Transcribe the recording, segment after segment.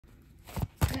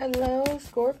Hello,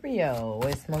 Scorpio.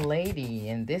 It's Malady,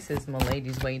 and this is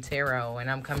Malady's Way Tarot, and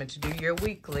I'm coming to do your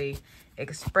weekly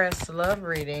express love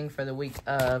reading for the week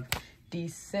of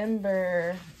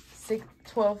December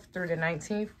 12th through the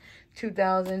 19th,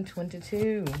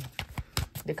 2022.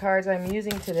 The cards I'm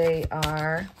using today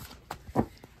are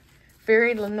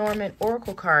Fairy Lenormand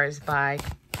Oracle cards by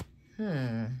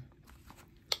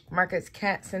Marcus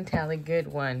Katz and Tally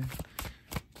Goodwin.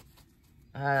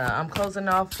 I'm closing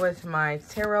off with my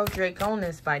Tarot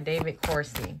Draconis by David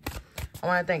Corsi. I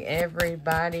want to thank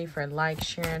everybody for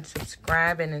sharing,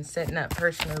 subscribing, and setting up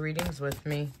personal readings with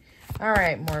me. All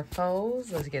right,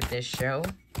 Morphos, let's get this show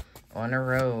on the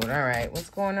road. All right, what's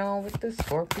going on with the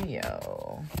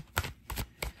Scorpio?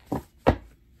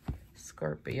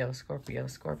 Scorpio, Scorpio,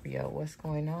 Scorpio. What's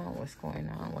going on? What's going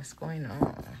on? What's going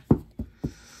on?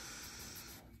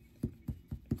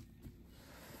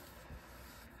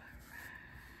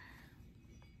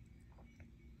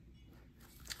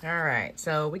 All right,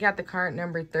 so we got the card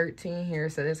number 13 here.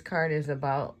 So this card is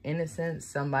about innocence.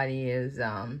 Somebody is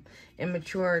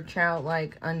immature,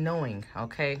 childlike, unknowing,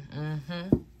 okay?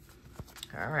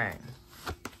 All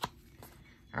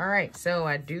right, so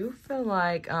I do feel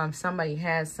like somebody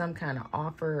has some kind of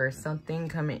offer or something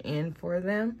coming in for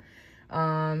them.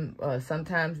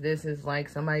 Sometimes this is like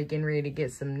somebody getting ready to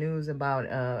get some news about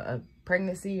a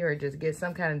pregnancy, or just get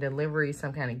some kind of delivery,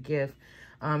 some kind of gift.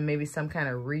 Maybe some kind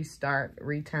of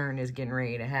return is getting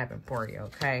ready to happen for you,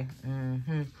 okay?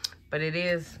 But it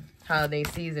is holiday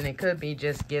season. It could be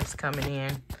just gifts coming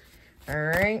in. All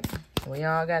right, we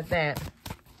all got that.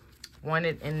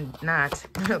 Wanted and not,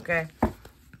 okay?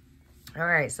 All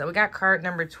right, so we got card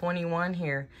number 21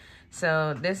 here.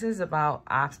 So this is about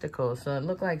obstacles. So it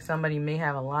looked like somebody may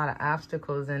have a lot of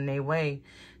obstacles in their way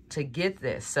to get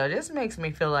this. So this makes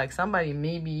me feel like somebody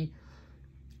may be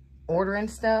ordering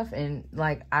stuff and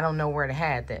like, I don't know where to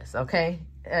hide this, okay?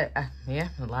 Yeah,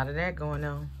 a lot of that going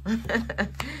on. A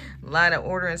lot of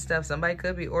ordering stuff. Somebody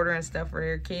could be ordering stuff for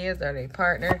their kids or their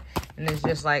partner, and it's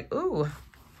just like, ooh,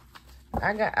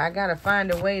 I gotta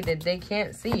find a way that they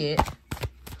can't see it.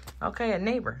 Okay, a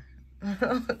neighbor.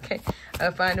 Okay,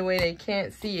 I find a way they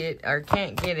can't see it or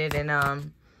can't get it,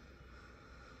 and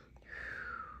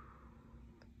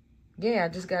yeah, I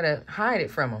just gotta hide it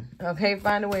from them. Okay,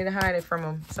 find a way to hide it from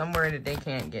them somewhere that they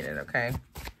can't get it, okay?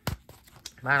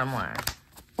 Bottom line.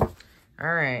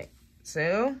 All right,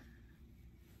 so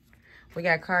we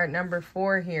got card number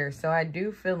 4 here. So I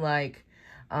do feel like,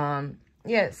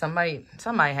 yeah, somebody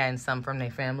had some from their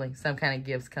family, some kind of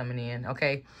gifts coming in,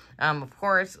 okay? Of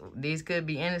course, these could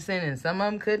be innocent and some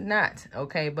of them could not,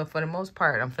 okay? But for the most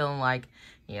part, I'm feeling like,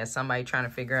 yeah, somebody trying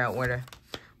to figure out where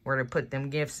to put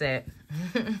them gifts at.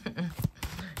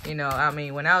 You know, I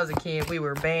mean, when I was a kid, we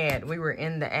were bad. We were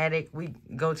in the attic. We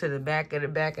go to the back of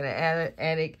the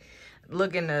attic,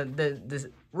 look in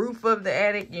the roof of the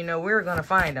attic. You know, we were gonna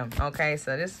find them. Okay,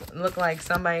 so this looked like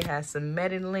somebody has some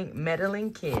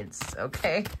meddling kids.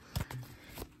 Okay,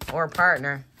 or a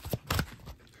partner.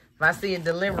 If I see a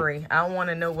delivery, I want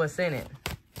to know what's in it,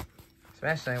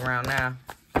 especially around now.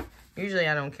 Usually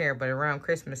I don't care, but around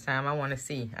Christmas time, I want to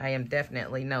see. I am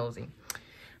definitely nosy.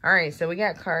 All right, so we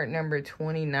got card number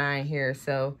 29 here.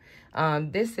 So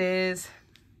this is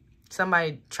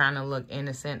somebody trying to look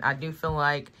innocent. I do feel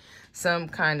like some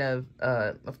kind of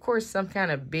course, some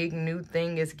kind of big new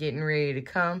thing is getting ready to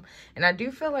come. And I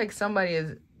do feel like somebody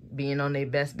is being on their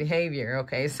best behavior,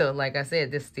 okay? So like I said,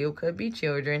 this still could be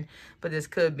children, but this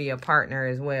could be a partner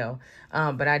as well.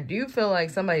 But I do feel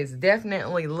like somebody's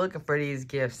definitely looking for these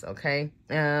gifts, okay?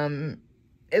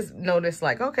 It's noticed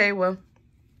like, okay, well,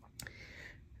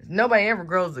 nobody ever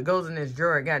goes in this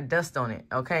drawer, got dust on it,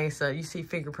 okay? So you see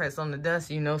fingerprints on the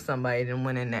dust, you know somebody done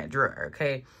went in that drawer,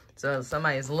 okay? So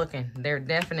somebody's looking. They're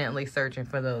definitely searching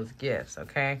for those gifts,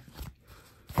 okay?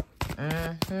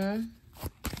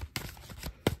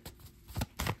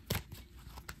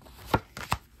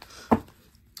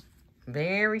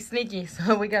 Very sneaky.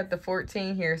 So we got the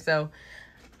 14 here. So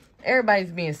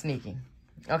everybody's being sneaky.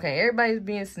 Okay, everybody's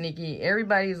being sneaky.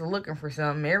 Everybody's looking for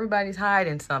something. Everybody's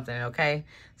hiding something, okay?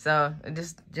 So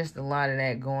just a lot of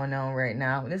that going on right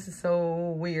now. This is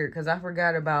so weird because I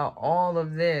forgot about all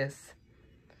of this.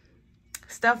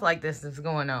 Stuff like this is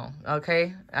going on,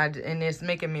 okay? And it's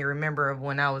making me remember of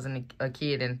when I was a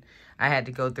kid and I had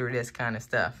to go through this kind of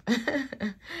stuff.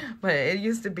 But it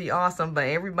used to be awesome, but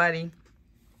everybody's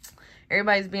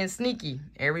being sneaky.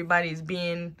 Everybody's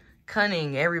being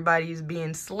cunning. Everybody's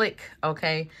being slick,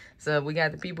 okay? So we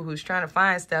got the people who's trying to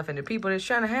find stuff and the people that's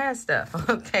trying to hide stuff,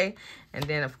 okay? And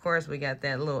then, of course, we got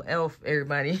that little elf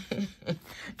everybody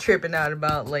tripping out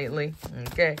about lately,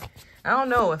 okay? I don't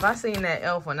know. If I seen that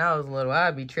elf when I was little,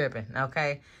 I'd be tripping,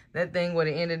 okay? That thing would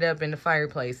have ended up in the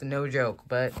fireplace, no joke.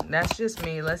 But that's just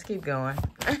me. Let's keep going.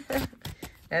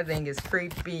 That thing is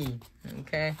creepy,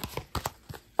 okay?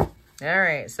 All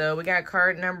right, so we got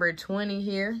card number 20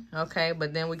 here, okay?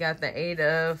 But then we got the 8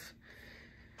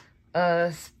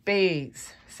 of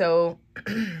spades. So,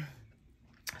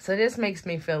 so this makes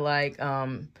me feel like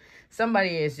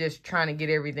somebody is just trying to get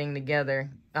everything together,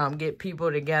 get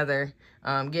people together,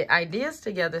 get ideas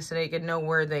together so they can know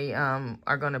where they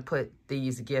are going to put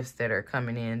these gifts that are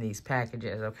coming in, these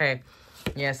packages, okay?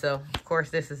 Yeah, so of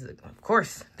course this is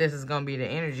going to be the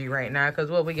energy right now, because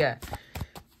what we got?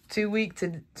 2 weeks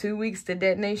to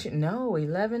detonation? No,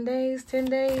 11 days, 10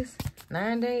 days,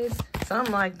 9 days,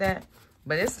 something like that.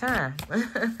 But it's time.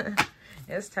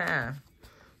 It's time.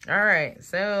 All right,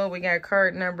 so we got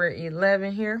card number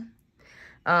 11 here.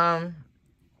 So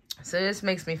this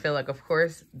makes me feel like, of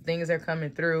course, things are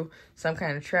coming through. Some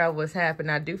kind of travel has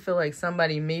happened. I do feel like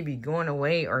somebody may be going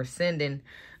away or sending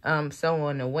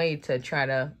someone away to try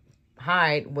to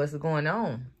hide what's going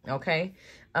on, okay?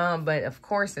 But, of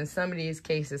course, in some of these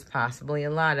cases, possibly a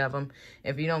lot of them,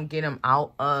 if you don't get them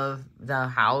out of the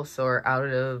house or out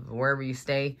of wherever you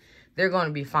stay, they're going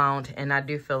to be found. And I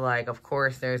do feel like, of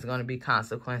course, there's going to be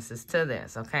consequences to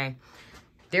this, okay?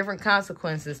 Different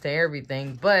consequences to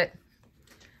everything, but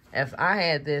if I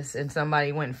had this and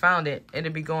somebody went and found it,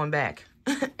 it'd be going back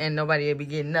and nobody would be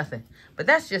getting nothing. But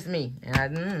that's just me.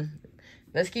 And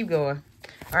let's keep going.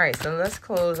 All right, so let's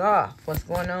close off what's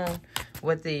going on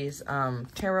with these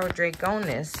tarot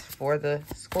draconis for the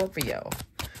Scorpio.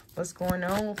 What's going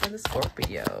on for the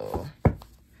Scorpio?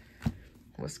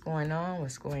 What's going on?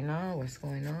 What's going on? What's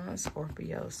going on?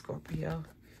 Scorpio, Scorpio,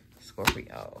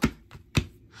 Scorpio.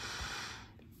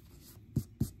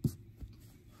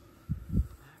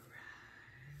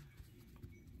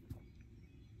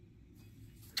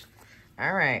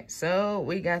 All right, so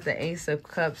we got the Ace of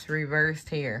Cups reversed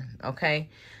here, okay?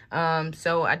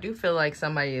 So I do feel like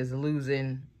somebody is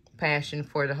losing passion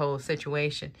for the whole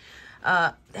situation.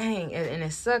 Dang, and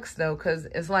it sucks, though, because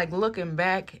it's like looking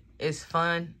back is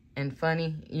fun and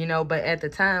funny, you know? But at the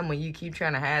time when you keep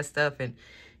trying to hide stuff and,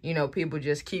 you know, people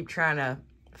just keep trying to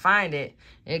find it,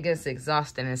 it gets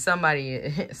exhausting. And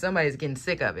somebody's getting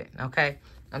sick of it, okay?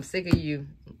 I'm sick of you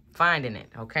finding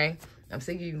it, okay? I'm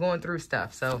sick of you going through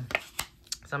stuff, so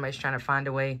somebody's trying to find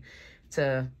a way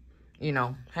to, you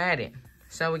know, hide it.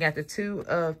 So we got the 2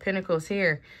 of Pentacles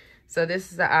here. So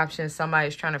this is the option.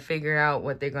 Somebody's trying to figure out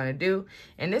what they're going to do.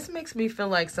 And this makes me feel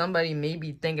like somebody may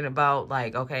be thinking about,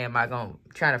 like, okay, am I going to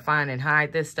try to find and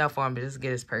hide this stuff, or am I just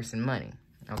get this person money?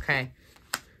 Okay.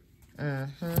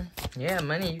 Yeah,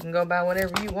 money. You can go buy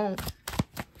whatever you want.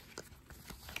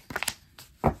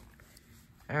 All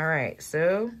right.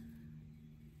 So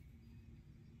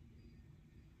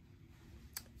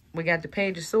we got the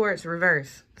Page of Swords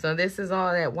reverse. So this is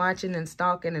all that watching and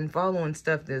stalking and following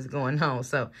stuff that's going on.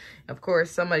 So, of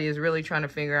course, somebody is really trying to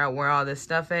figure out where all this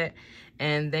stuff at.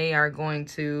 And they are going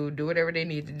to do whatever they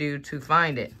need to do to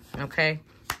find it. Okay?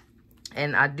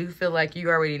 And I do feel like you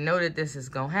already know that this is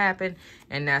going to happen.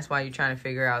 And that's why you're trying to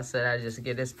figure out, should I just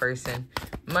get this person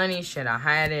money? Should I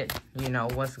hide it? You know,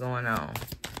 what's going on?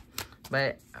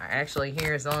 But actually,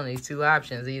 here's only 2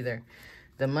 options. Either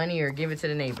the money or give it to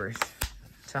the neighbors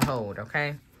to hold,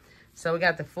 okay? So we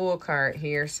got the Fool card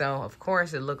here. So, of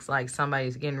course, it looks like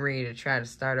somebody's getting ready to try to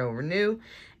start over new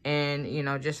and, you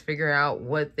know, just figure out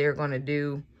what they're going to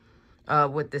do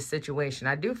with this situation.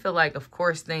 I do feel like, of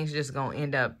course, things just going to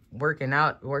end up working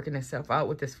itself out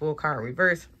with this Fool card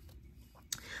reverse.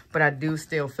 But I do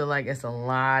still feel like it's a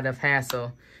lot of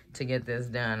hassle to get this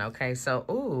done, okay? So,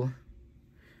 ooh.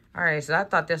 All right, so I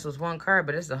thought this was one card,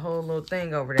 but it's a whole little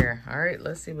thing over there. All right,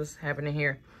 let's see what's happening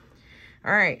here.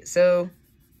 All right, so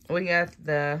we got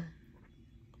the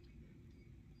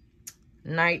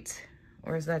Knight.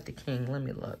 Or is that the King? Let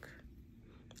me look.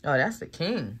 Oh, that's the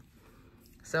King.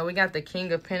 So we got the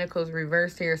King of Pentacles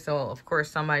reversed here. So, of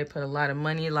course, somebody put a lot of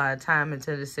money, a lot of time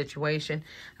into the situation.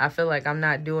 I feel like I'm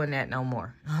not doing that no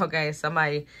more. Okay,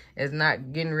 somebody is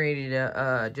not getting ready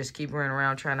to just keep running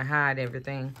around trying to hide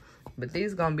everything. But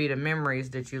these going to be the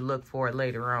memories that you look for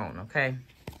later on, okay?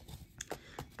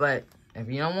 But if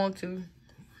you don't want to,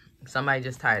 somebody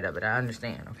just tired of it. I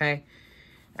understand, okay?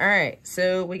 All right,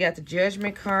 so we got the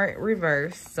Judgment card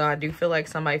reversed. So I do feel like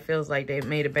somebody feels like they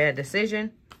made a bad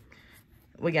decision.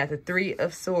 We got the 3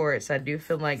 of Swords. I do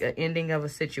feel like an ending of a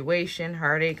situation,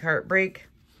 heartache, heartbreak.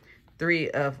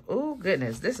 3 of, oh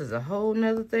goodness, this is a whole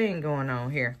nother thing going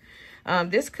on here.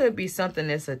 This could be something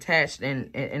that's attached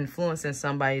and influencing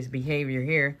somebody's behavior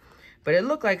here. But it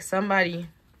looked like somebody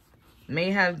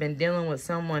may have been dealing with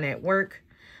someone at work.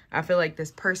 I feel like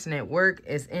this person at work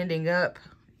is ending up.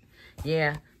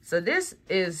 Yeah. So this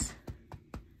is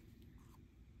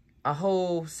a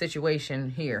whole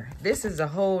situation here. This is a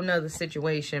whole nother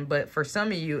situation, but for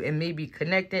some of you, it may be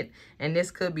connected, and this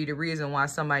could be the reason why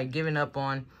somebody giving up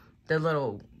on the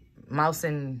little mouse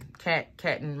and cat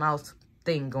and mouse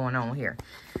thing going on here.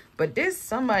 But this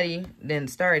somebody then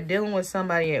started dealing with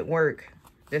somebody at work.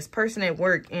 This person at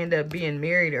work ended up being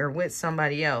married or with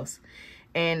somebody else,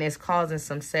 and it's causing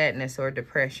some sadness or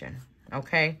depression.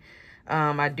 Okay.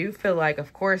 I do feel like,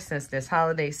 of course, since this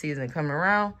holiday season coming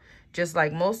around, just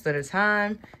like most of the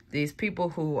time, these people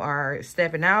who are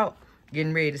stepping out,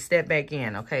 getting ready to step back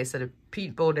in. Okay, so the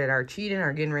people that are cheating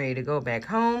are getting ready to go back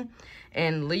home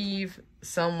and leave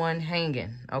someone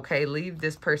hanging. Okay, leave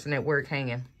this person at work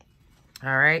hanging.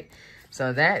 All right,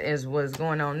 so that is what's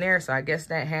going on there. So I guess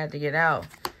that had to get out.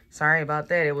 Sorry about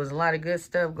that. It was a lot of good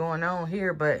stuff going on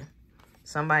here, but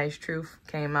somebody's truth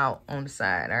came out on the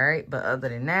side. All right, but other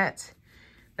than that,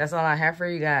 that's all I have for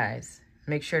you guys.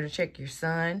 Make sure to check your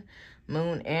sun,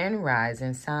 moon, and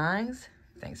rising signs.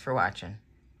 Thanks for watching.